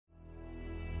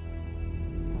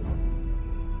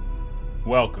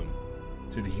Welcome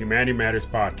to the Humanity Matters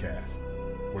podcast,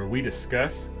 where we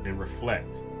discuss and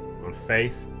reflect on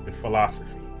faith and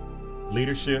philosophy,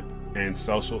 leadership and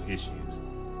social issues.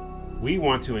 We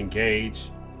want to engage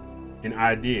in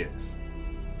ideas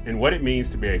and what it means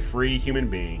to be a free human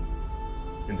being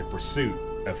in the pursuit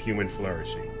of human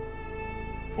flourishing.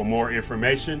 For more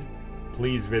information,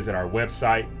 please visit our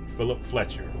website,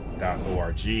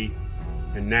 philipfletcher.org.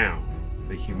 And now,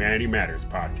 the Humanity Matters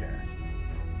podcast.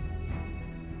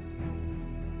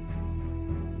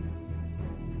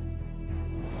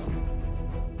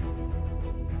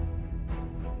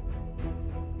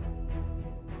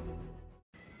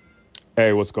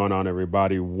 Hey, what's going on,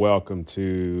 everybody? Welcome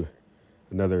to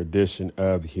another edition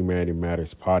of the Humanity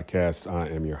Matters podcast. I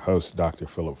am your host, Dr.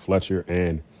 Philip Fletcher,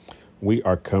 and we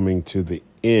are coming to the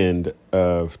end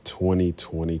of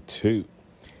 2022.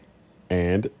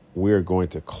 And we're going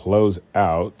to close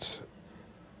out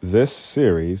this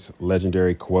series,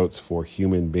 Legendary Quotes for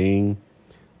Human Being,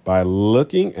 by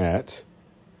looking at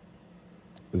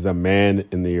the man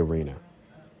in the arena,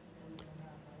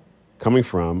 coming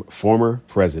from former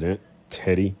President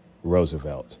Teddy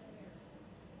Roosevelt.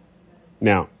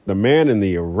 Now, the man in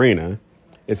the arena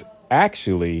is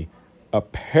actually a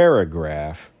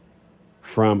paragraph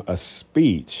from a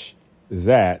speech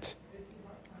that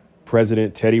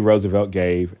President Teddy Roosevelt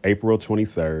gave April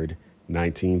 23rd,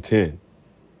 1910.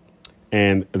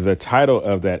 And the title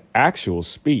of that actual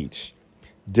speech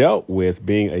dealt with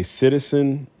being a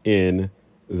citizen in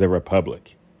the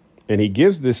Republic. And he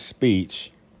gives this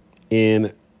speech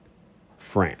in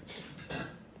France.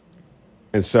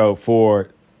 And so for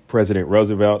President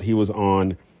Roosevelt, he was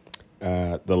on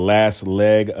the last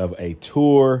leg of a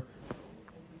tour,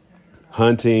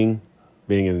 hunting,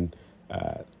 being in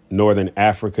Northern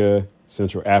Africa,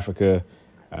 Central Africa,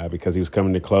 because he was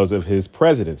coming to close of his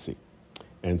presidency.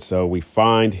 And so we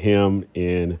find him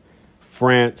in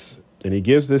France, and he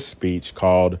gives this speech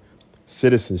called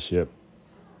Citizenship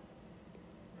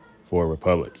for a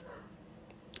Republic.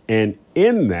 And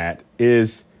in that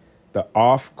is the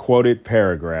oft-quoted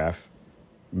paragraph,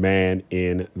 man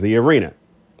in the arena.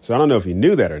 So I don't know if you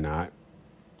knew that or not,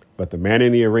 but the man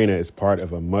in the arena is part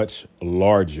of a much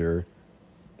larger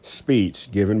speech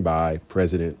given by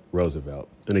President Roosevelt.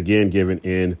 And again, given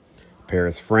in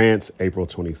Paris, France, April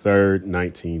 23rd,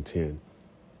 1910.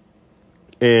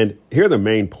 And here are the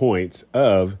main points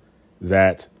of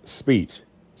that speech,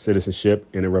 Citizenship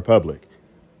in a Republic.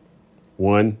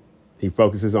 1, he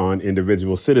focuses on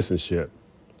individual citizenship.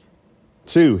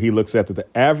 2, he looks at that the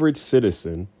average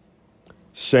citizen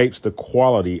shapes the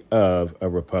quality of a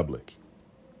republic.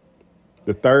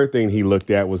 The third thing he looked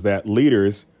at was that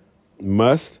leaders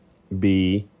must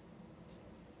be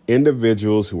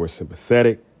individuals who are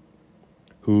sympathetic,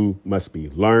 who must be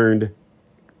learned,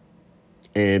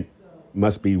 and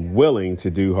must be willing to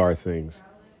do hard things.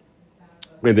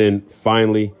 And then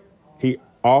finally, he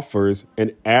offers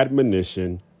an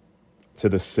admonition to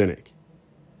the cynic,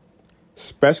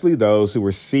 especially those who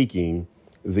are seeking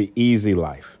the easy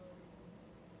life.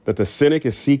 That the cynic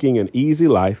is seeking an easy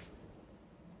life,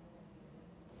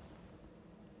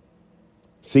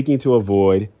 seeking to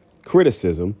avoid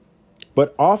criticism,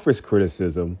 but offers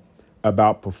criticism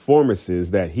about performances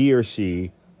that he or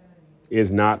she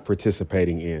is not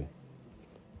participating in.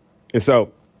 And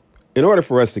so, in order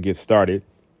for us to get started,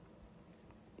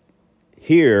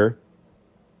 hear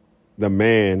the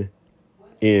man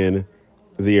in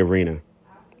the arena.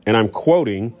 And I'm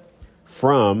quoting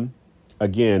from,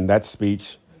 again, that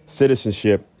speech,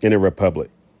 Citizenship in a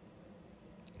Republic.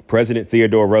 President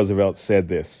Theodore Roosevelt said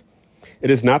this: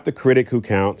 "It is not the critic who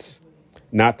counts,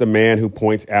 not the man who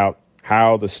points out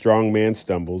how the strong man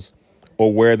stumbles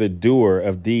or where the doer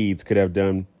of deeds could have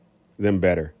done them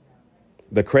better.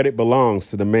 The credit belongs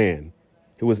to the man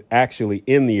who is actually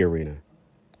in the arena,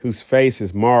 whose face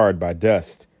is marred by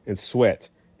dust and sweat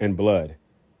and blood,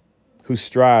 who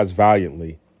strives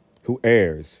valiantly, who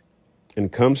errs,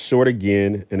 and comes short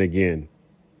again and again,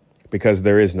 because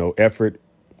there is no effort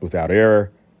without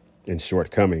error and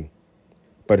shortcoming.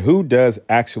 But who does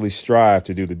actually strive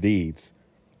to do the deeds?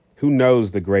 Who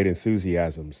knows the great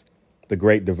enthusiasms, the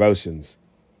great devotions?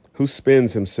 Who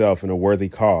spends himself in a worthy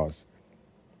cause?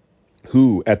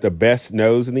 Who at the best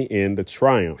knows in the end the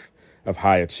triumph of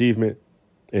high achievement,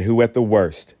 and who at the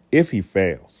worst, if he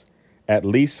fails, at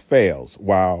least fails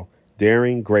while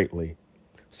daring greatly,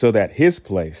 so that his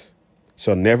place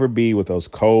shall never be with those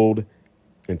cold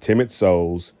and timid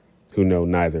souls who know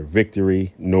neither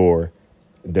victory nor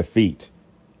defeat."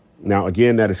 Now,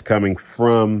 again, that is coming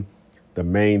from the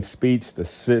main speech, the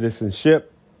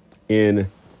Citizenship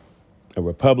in a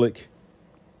Republic,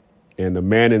 And the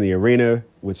man in the arena,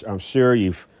 which I'm sure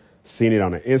you've seen it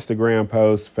on an Instagram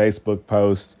post, Facebook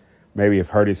post, maybe you've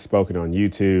heard it spoken on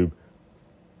YouTube.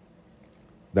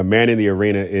 The man in the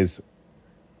arena is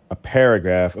a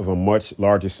paragraph of a much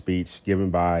larger speech given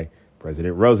by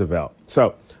President Roosevelt.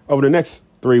 So over the next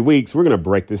 3 weeks, we're going to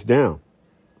break this down.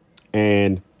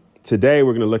 And today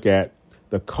we're going to look at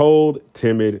the cold,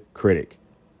 timid critic.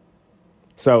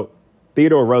 So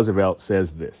Theodore Roosevelt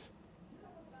says this: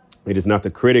 "It is not the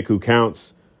critic who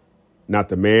counts, not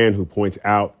the man who points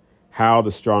out how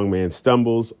the strong man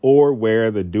stumbles or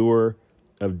where the doer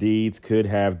of deeds could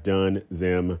have done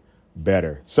them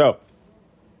better." So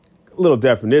a little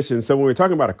definition. So when we're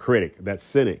talking about a critic, that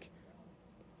cynic,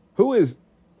 who is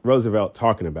Roosevelt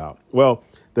talking about? Well,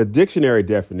 the dictionary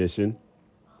definition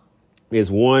is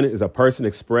a person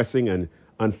expressing an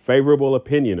unfavorable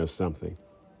opinion of something.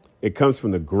 It comes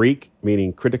from the Greek,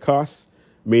 meaning kritikos,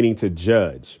 meaning to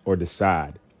judge or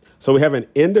decide. So we have an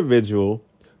individual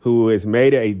who has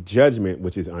made a judgment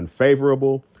which is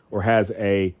unfavorable or has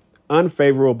a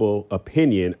unfavorable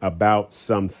opinion about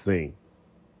something.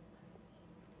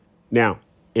 Now,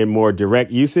 in more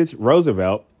direct usage,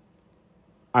 Roosevelt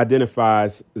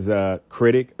identifies the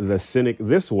critic, the cynic,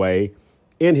 this way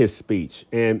in his speech.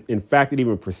 And in fact, it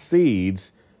even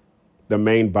precedes the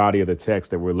main body of the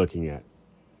text that we're looking at.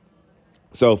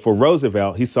 So for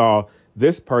Roosevelt, he saw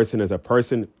this person as a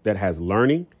person that has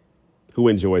learning, who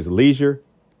enjoys leisure,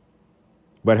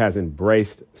 but has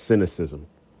embraced cynicism.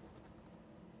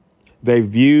 They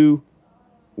view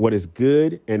what is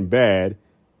good and bad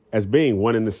as being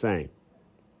one and the same.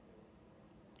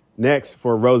 Next,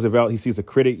 for Roosevelt, he sees a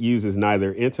critic uses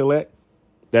neither intellect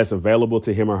that's available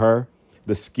to him or her,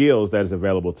 the skills that is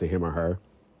available to him or her.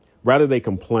 Rather, they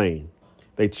complain.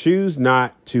 They choose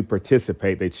not to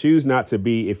participate. They choose not to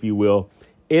be, if you will,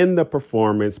 in the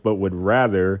performance, but would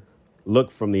rather look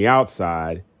from the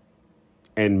outside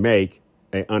and make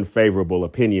an unfavorable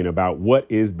opinion about what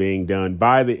is being done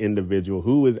by the individual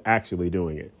who is actually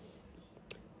doing it.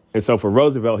 And so for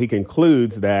Roosevelt, he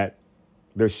concludes that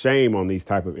there's shame on these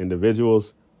type of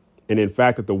individuals. And in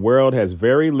fact, that the world has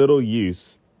very little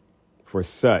use for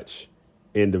such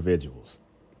individuals.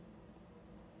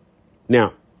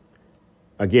 Now,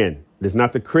 again, it is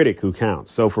not the critic who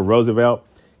counts. So for Roosevelt,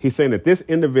 he's saying that this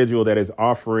individual that is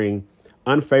offering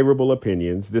unfavorable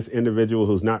opinions, this individual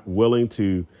who's not willing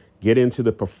to get into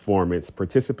the performance,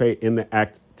 participate in the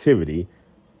activity,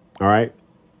 all right,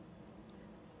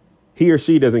 he or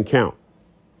she doesn't count.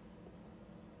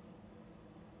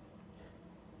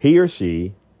 He or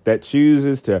she that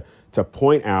chooses to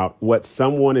point out what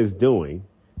someone is doing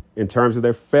in terms of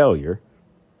their failure,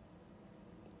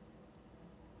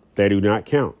 they do not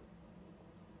count.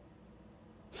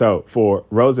 So for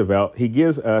Roosevelt, he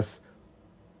gives us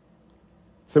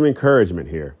some encouragement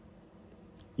here.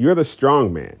 You're the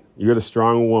strong man. You're the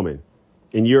strong woman,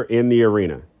 and you're in the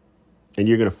arena, and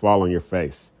you're going to fall on your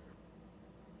face.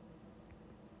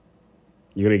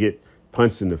 You're going to get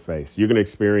punched in the face. You're going to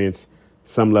experience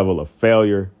some level of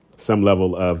failure, some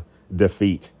level of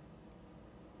defeat.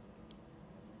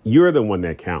 You're the one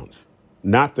that counts,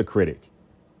 not the critic.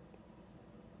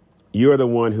 You are the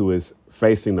one who is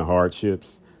facing the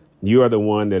hardships. You are the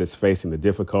one that is facing the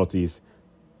difficulties.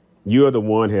 You are the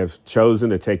one who have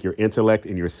chosen to take your intellect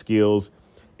and your skills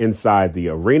inside the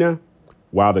arena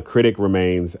while the critic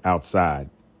remains outside.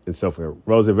 And so for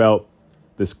Roosevelt,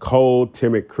 this cold,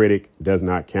 timid critic does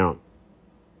not count.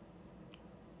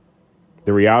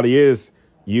 The reality is,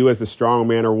 you as a strong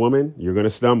man or woman, you're going to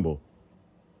stumble.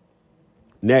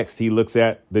 Next, he looks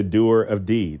at the doer of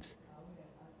deeds,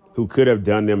 who could have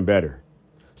done them better.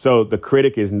 So the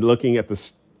critic is looking at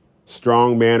the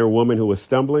strong man or woman who is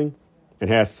stumbling and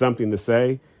has something to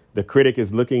say. The critic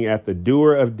is looking at the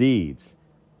doer of deeds.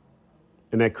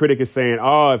 And that critic is saying,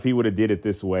 oh, if he would have did it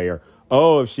this way, or,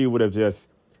 oh, if she would have just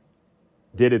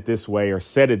did it this way or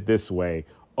said it this way.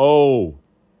 Oh,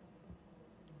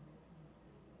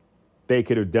 they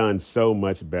could have done so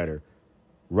much better.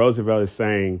 Roosevelt is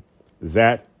saying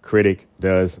that critic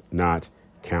does not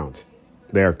count.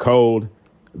 They are cold.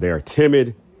 They are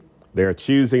timid. They are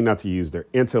choosing not to use their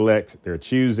intellect. They're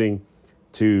choosing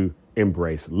to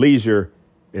embrace leisure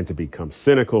and to become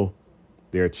cynical.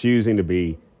 They're choosing to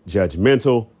be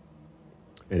judgmental.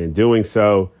 And in doing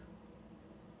so,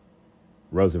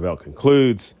 Roosevelt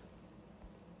concludes,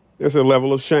 there's a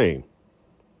level of shame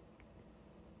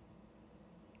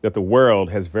that the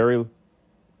world has very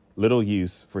little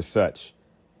use for such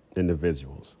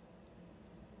individuals.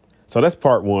 So that's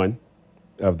part one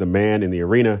of The Man in the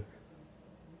Arena,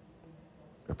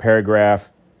 a paragraph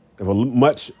of a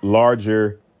much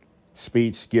larger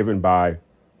speech given by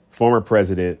former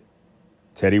President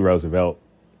Teddy Roosevelt,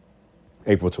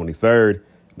 April 23rd,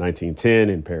 1910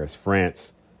 in Paris,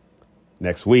 France.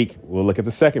 Next week, we'll look at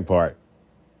the second part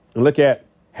and look at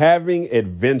having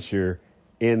adventure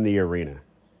in the arena.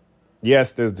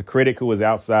 Yes, there's the critic who was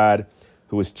outside,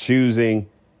 who was choosing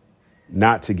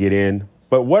not to get in.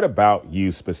 But what about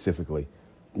you specifically?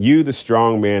 You, the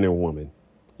strong man and woman,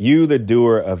 you, the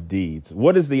doer of deeds.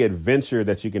 What is the adventure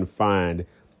that you can find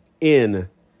in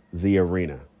the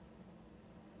arena?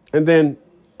 And then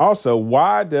also,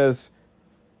 why does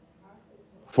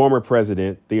former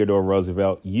President Theodore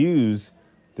Roosevelt use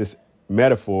this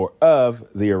metaphor of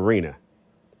the arena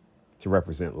to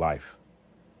represent life?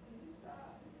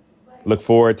 Look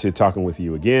forward to talking with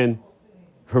you again.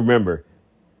 Remember,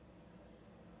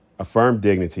 affirm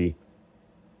dignity,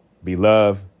 be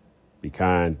love, be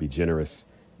kind, be generous,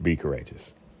 be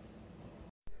courageous.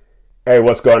 Hey,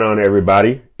 what's going on,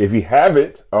 everybody? If you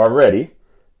haven't already,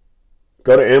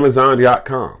 go to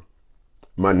Amazon.com.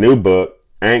 My new book,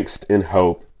 Angst and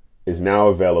Hope, is now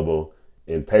available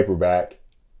in paperback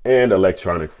and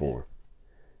electronic form.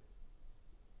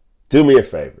 Do me a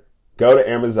favor. Go to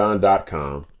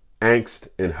Amazon.com, Angst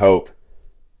and Hope,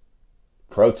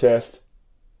 Protest,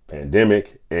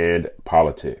 Pandemic, and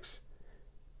Politics.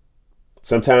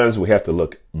 Sometimes we have to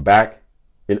look back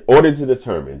in order to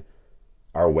determine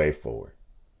our way forward.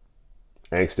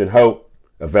 Angst and Hope,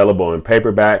 available in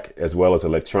paperback as well as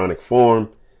electronic form.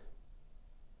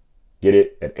 Get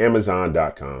it at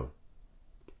Amazon.com.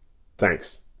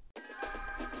 Thanks.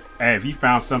 Hey, if you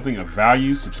found something of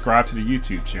value, subscribe to the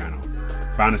YouTube channel.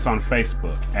 Find us on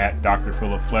Facebook at Dr.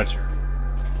 Philip Fletcher.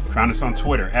 Find us on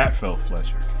Twitter at Phil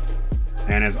Fletcher.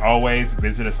 And as always,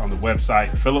 visit us on the website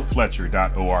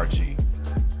philipfletcher.org.